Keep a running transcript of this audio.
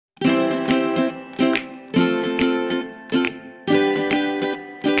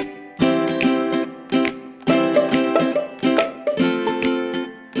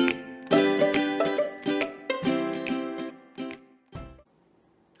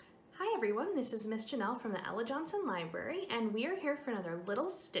everyone, this is Miss Janelle from the Ella Johnson Library, and we are here for another Little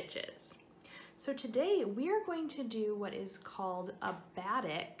Stitches. So today we are going to do what is called a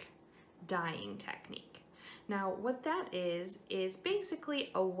Batik dyeing technique. Now what that is basically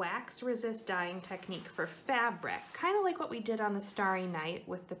a wax resist dyeing technique for fabric, kind of like what we did on the Starry Night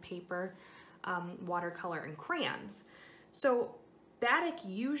with the paper, watercolor, and crayons. So Batik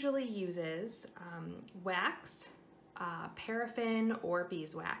usually uses wax, paraffin or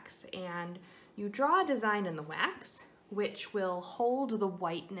beeswax, and you draw a design in the wax which will hold the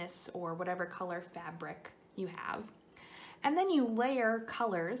whiteness or whatever color fabric you have, and then you layer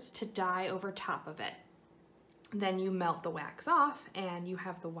colors to dye over top of it. Then you melt the wax off and you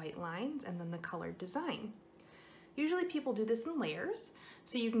have the white lines and then the colored design. Usually people do this in layers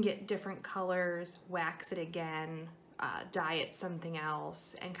so you can get different colors, wax it again, dye it something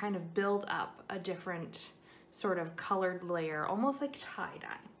else, and kind of build up a different sort of colored layer, almost like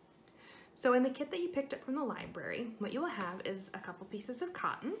tie-dye. So in the kit that you picked up from the library, what you will have is a couple pieces of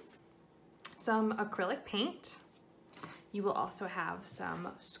cotton, some acrylic paint, you will also have some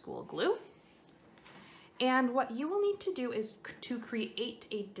school glue, and what you will need to do is to create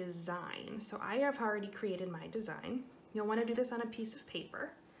a design. So I have already created my design. You'll want to do this on a piece of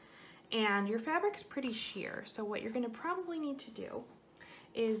paper, and your fabric's pretty sheer, so what you're going to probably need to do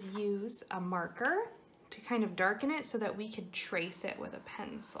is use a marker to kind of darken it so that we could trace it with a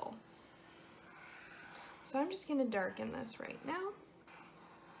pencil. So I'm just going to darken this right now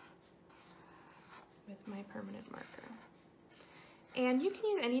with my permanent marker. And you can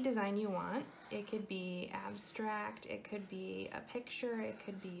use any design you want. It could be abstract, it could be a picture, it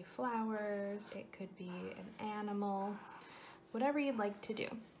could be flowers, it could be an animal, whatever you'd like to do.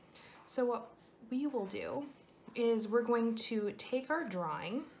 So what we will do is we're going to take our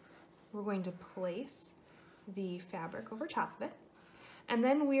drawing, we're going to place the fabric over top of it, and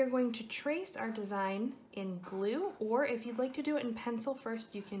then we are going to trace our design in glue, or if you'd like to do it in pencil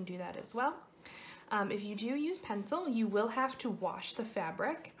first, you can do that as well. If you do use pencil, you will have to wash the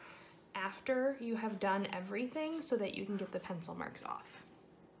fabric after you have done everything so that you can get the pencil marks off.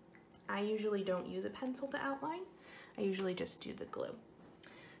 I usually don't use a pencil to outline, I usually just do the glue.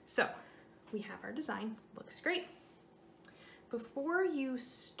 So we have our design, looks great. Before you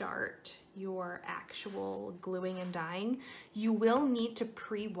start your actual gluing and dyeing, you will need to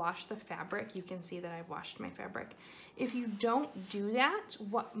pre-wash the fabric. You can see that I've washed my fabric. If you don't do that,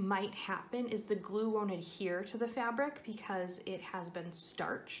 what might happen is the glue won't adhere to the fabric because it has been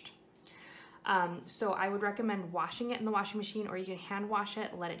starched. So I would recommend washing it in the washing machine, or you can hand wash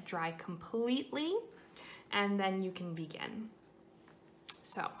it, let it dry completely, and then you can begin.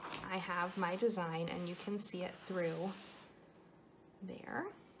 So I have my design and you can see it through there.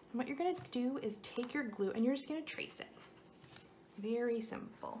 What you're going to do is take your glue and you're just going to trace it. Very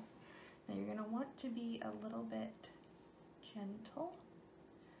simple. Now you're going to want to be a little bit gentle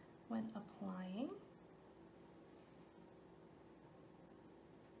when applying,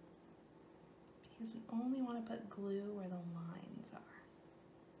 because we only want to put glue where the lines are.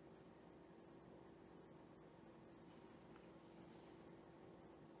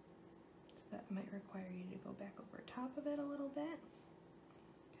 So that might require you to go back over top of it a little bit.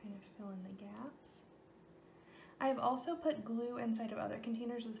 Kind of fill in the gaps. I've also put glue inside of other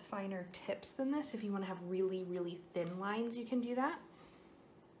containers with finer tips than this. If you want to have really, really thin lines, you can do that.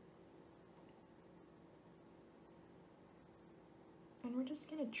 And we're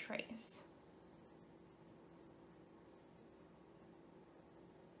just going to trace.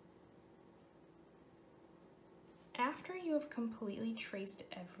 After you have completely traced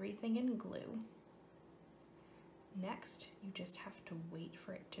everything in glue, next, you just have to wait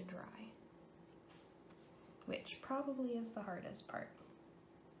for it to dry, which probably is the hardest part.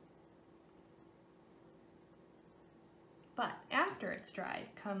 But after it's dried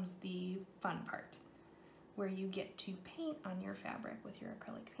comes the fun part, where you get to paint on your fabric with your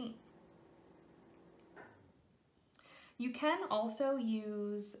acrylic paint. You can also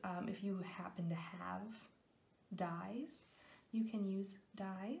use, if you happen to have dyes, you can use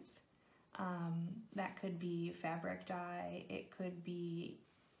dyes. That could be fabric dye, it could be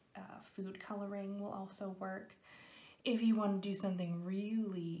food coloring will also work. If you want to do something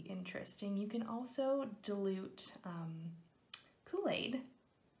really interesting, you can also dilute Kool-Aid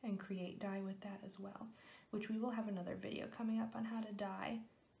and create dye with that as well, which we will have another video coming up on how to dye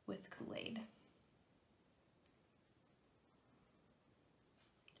with Kool-Aid.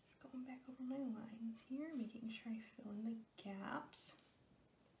 Just going back over my lines here, making sure I fill in the gaps.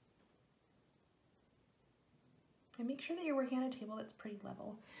 And make sure that you're working on a table that's pretty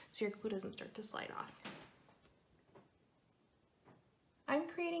level so your glue doesn't start to slide off. I'm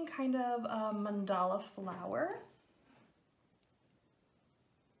creating kind of a mandala flower.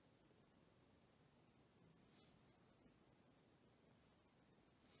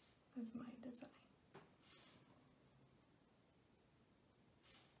 That's my design.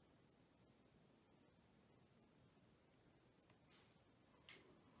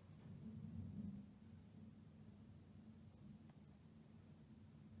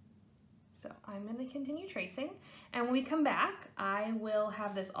 So I'm going to continue tracing, and when we come back, I will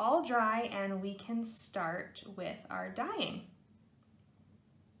have this all dry and we can start with our dyeing.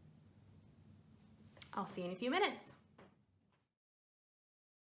 I'll see you in a few minutes.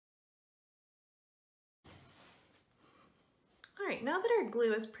 All right, now that our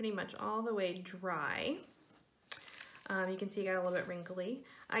glue is pretty much all the way dry, you can see it got a little bit wrinkly.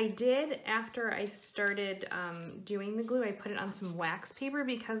 I did, after I started doing the glue, I put it on some wax paper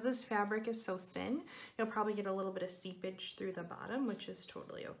because this fabric is so thin. You'll probably get a little bit of seepage through the bottom, which is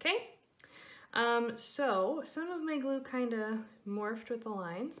totally okay. So some of my glue kind of morphed with the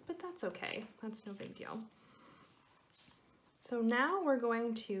lines, but that's okay. That's no big deal. So now we're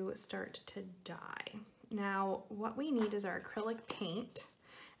going to start to dye. Now what we need is our acrylic paint,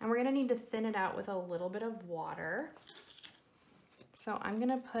 and we're gonna need to thin it out with a little bit of water. So I'm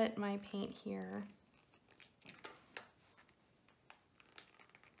gonna put my paint here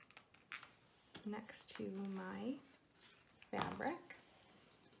next to my fabric.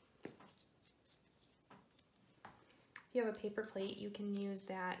 If you have a paper plate, you can use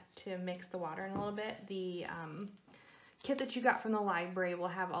that to mix the water in a little bit. The kit that you got from the library will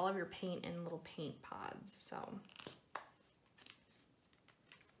have all of your paint in little paint pods, so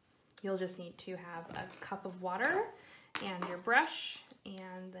you'll just need to have a cup of water and your brush,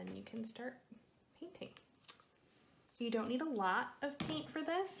 and then you can start painting. You don't need a lot of paint for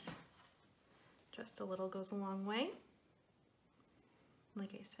this. Just a little goes a long way.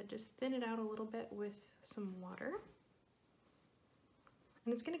 Like I said, just thin it out a little bit with some water.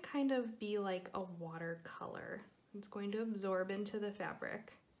 And it's going to kind of be like a watercolor. It's going to absorb into the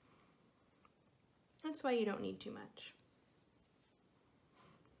fabric. That's why you don't need too much.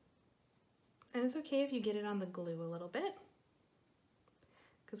 And it's okay if you get it on the glue a little bit,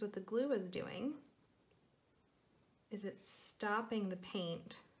 because what the glue is doing is it's stopping the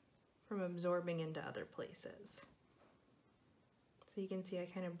paint from absorbing into other places. So you can see I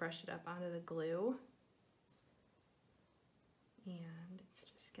kind of brush it up onto the glue, and it's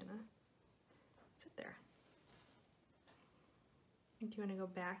just gonna sit there. If you want to go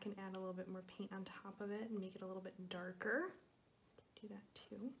back and add a little bit more paint on top of it and make it a little bit darker, do that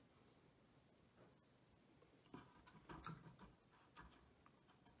too.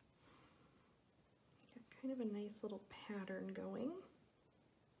 Got kind of a nice little pattern going.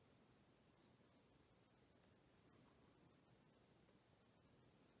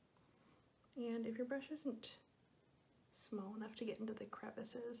 And if your brush isn't small enough to get into the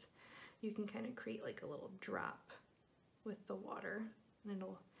crevices, you can kind of create like a little drop with the water, and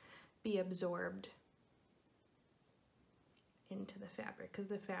it'll be absorbed into the fabric because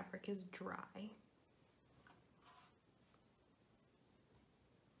the fabric is dry.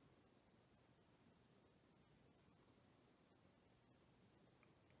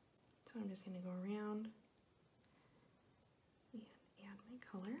 So I'm just going to go around and add my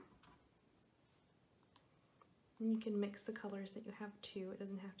color. And you can mix the colors that you have too. It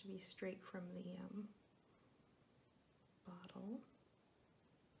doesn't have to be straight from the bottle.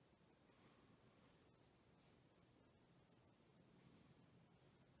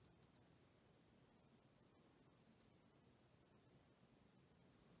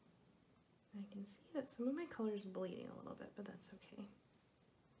 I can see that some of my color is bleeding a little bit, but that's okay.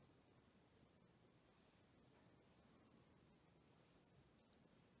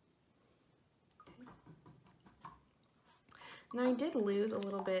 Now I did lose a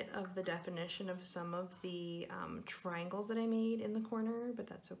little bit of the definition of some of the triangles that I made in the corner, but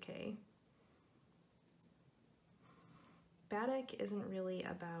that's okay. Batik isn't really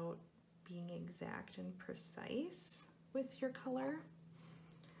about being exact and precise with your color.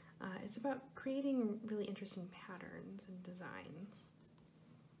 It's about creating really interesting patterns and designs.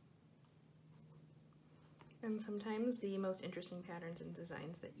 And sometimes the most interesting patterns and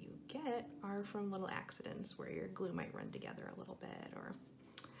designs that you get are from little accidents where your glue might run together a little bit, or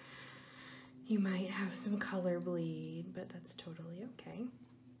you might have some color bleed, but that's totally okay.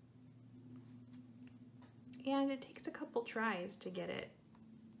 And it takes a couple tries to get it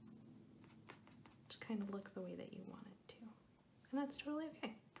to kind of look the way that you want it to. And that's totally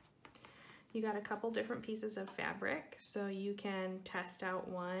okay. You got a couple different pieces of fabric, so you can test out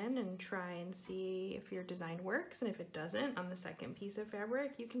one and try and see if your design works, and if it doesn't, on the second piece of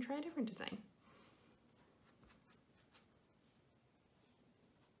fabric, you can try a different design.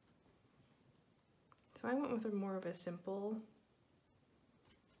 So I went with more of a simple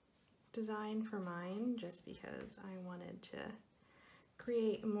design for mine, just because I wanted to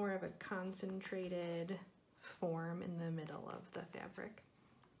create more of a concentrated form in the middle of the fabric.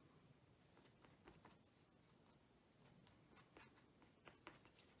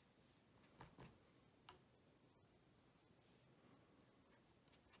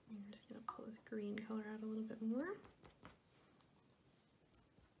 I'm just going to pull this green color out a little bit more.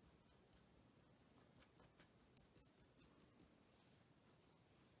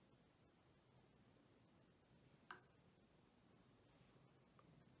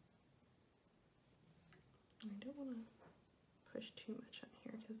 I don't want to push too much on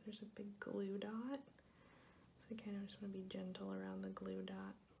here because there's a big glue dot. So I kind of just want to be gentle around the glue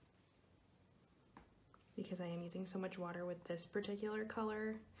dot. Because I am using so much water with this particular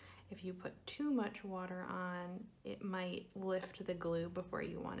color, if you put too much water on, it might lift the glue before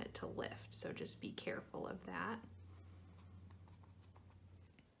you want it to lift. So just be careful of that.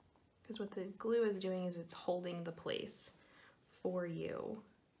 Because what the glue is doing is it's holding the place for you,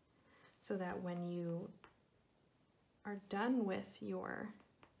 so that when you are done with your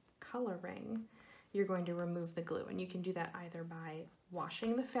coloring, you're going to remove the glue. And you can do that either by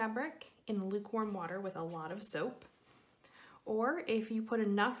washing the fabric in lukewarm water with a lot of soap, or if you put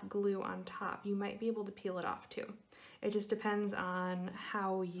enough glue on top, you might be able to peel it off too. It just depends on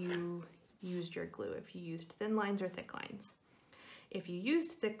how you used your glue, if you used thin lines or thick lines. If you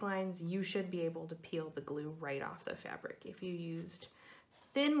used thick lines, you should be able to peel the glue right off the fabric. If you used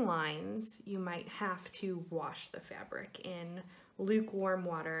thin lines, you might have to wash the fabric in lukewarm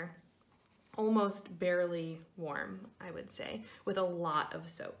water, almost barely warm, I would say, with a lot of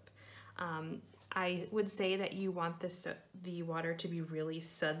soap. I would say that you want the water to be really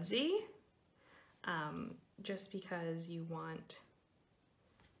sudsy, just because you want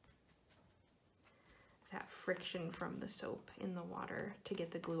that friction from the soap in the water to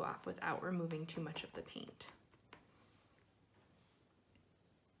get the glue off without removing too much of the paint.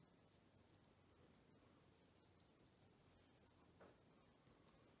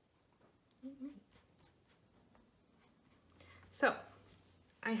 So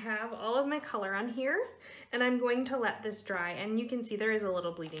I have all of my color on here, and I'm going to let this dry, and you can see there is a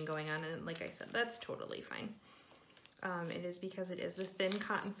little bleeding going on, and like I said, that's totally fine. It is because it is the thin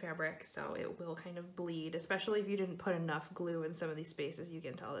cotton fabric, so it will kind of bleed, especially if you didn't put enough glue in some of these spaces. You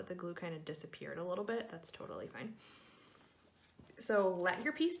can tell that the glue kind of disappeared a little bit. That's totally fine. So let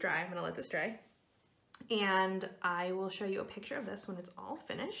your piece dry. I'm gonna let this dry, and I will show you a picture of this when it's all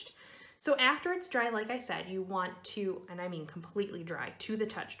finished. So after it's dry, like I said, you want to, and I mean completely dry, to the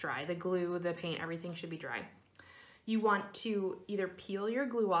touch dry, the glue, the paint, everything should be dry. You want to either peel your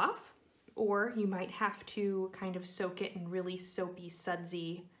glue off, or you might have to kind of soak it in really soapy,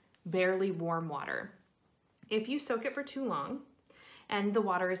 sudsy, barely warm water. If you soak it for too long and the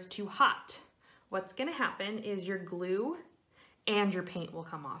water is too hot, what's gonna happen is your glue and your paint will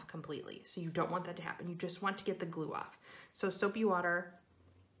come off completely. So you don't want that to happen. You just want to get the glue off. So soapy water,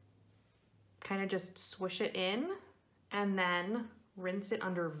 kind of just swish it in and then rinse it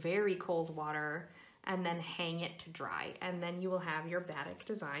under very cold water and then hang it to dry. And then you will have your batik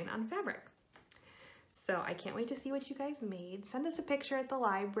design on fabric. So I can't wait to see what you guys made. Send us a picture at the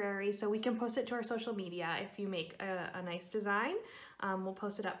library so we can post it to our social media. If you make a nice design, we'll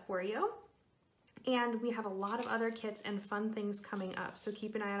post it up for you. And we have a lot of other kits and fun things coming up. So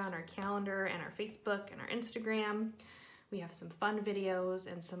keep an eye out on our calendar and our Facebook and our Instagram. We have some fun videos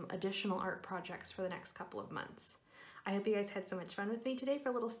and some additional art projects for the next couple of months. I hope you guys had so much fun with me today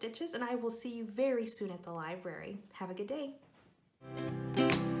for Little Stitches, and I will see you very soon at the library. Have a good day.